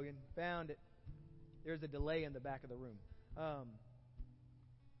go, Logan. Found it. There's a delay in the back of the room.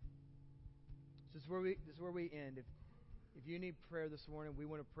 This is where we end. If you need prayer this morning, we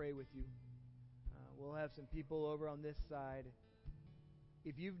want to pray with you. We'll have some people over on this side.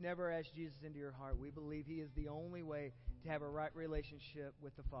 If you've never asked Jesus into your heart, we believe He is the only way to have a right relationship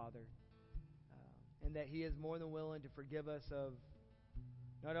with the Father. And that He is more than willing to forgive us of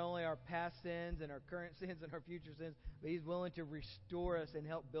not only our past sins and our current sins and our future sins, but He's willing to restore us and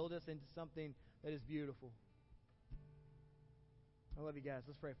help build us into something that is beautiful. I love you guys.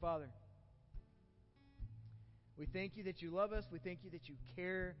 Let's pray. Father, we thank You that You love us. We thank You that You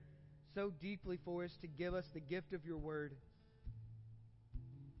care so deeply for us to give us the gift of Your Word.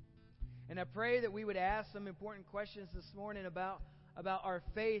 And I pray that we would ask some important questions this morning about our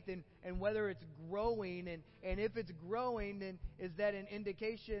faith and whether it's growing. And if it's growing, then is that an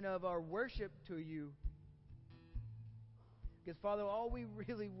indication of our worship to You? Because, Father, all we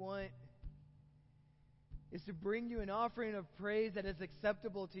really want is to bring You an offering of praise that is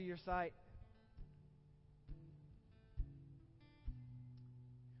acceptable to Your sight.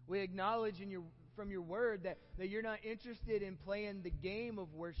 We acknowledge from Your Word that You're not interested in playing the game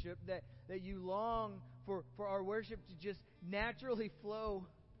of worship, that You long for our worship to just naturally flow.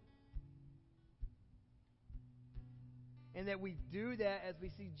 And that we do that as we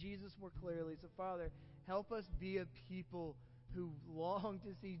see Jesus more clearly. So, Father, help us be a people who long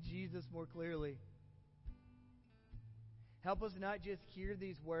to see Jesus more clearly. Help us not just hear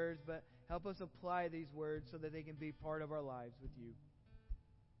these words, but help us apply these words so that they can be part of our lives with You.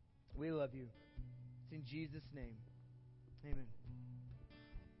 We love You. It's in Jesus' name. Amen.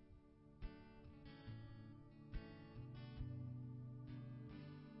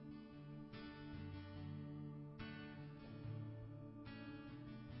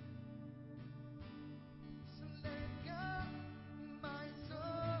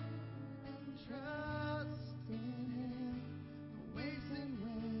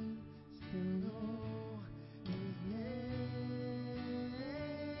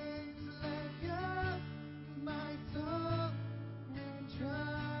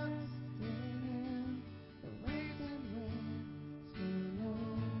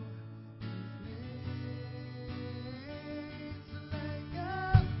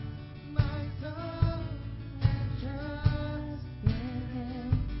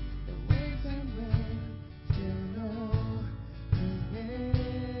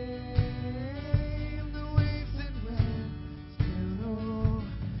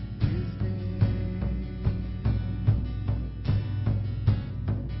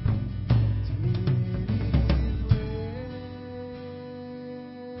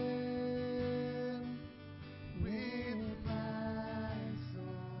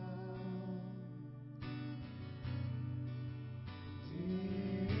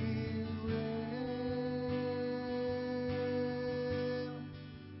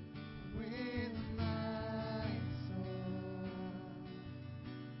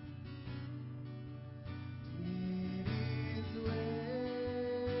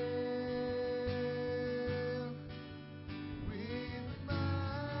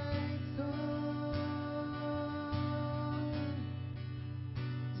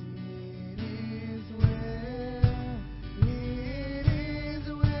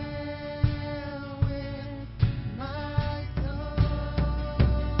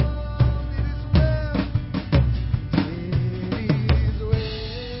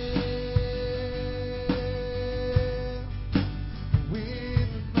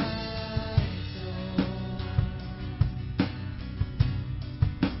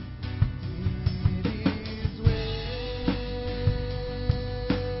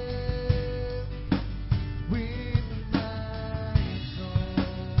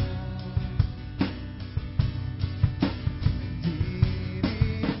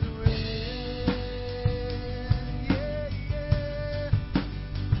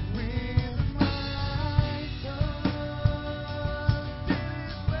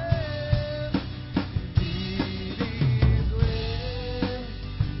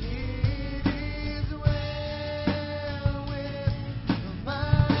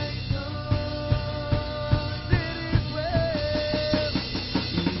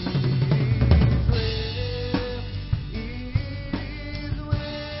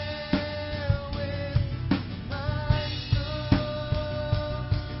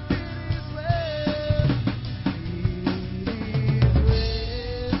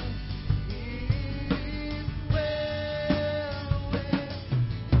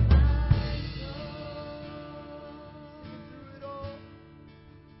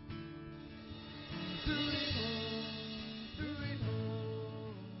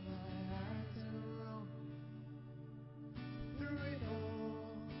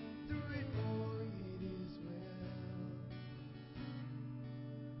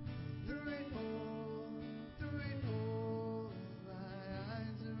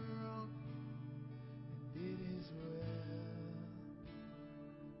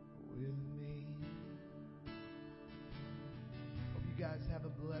 guys have a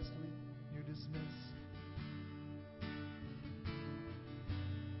blessed week. You're dismissed.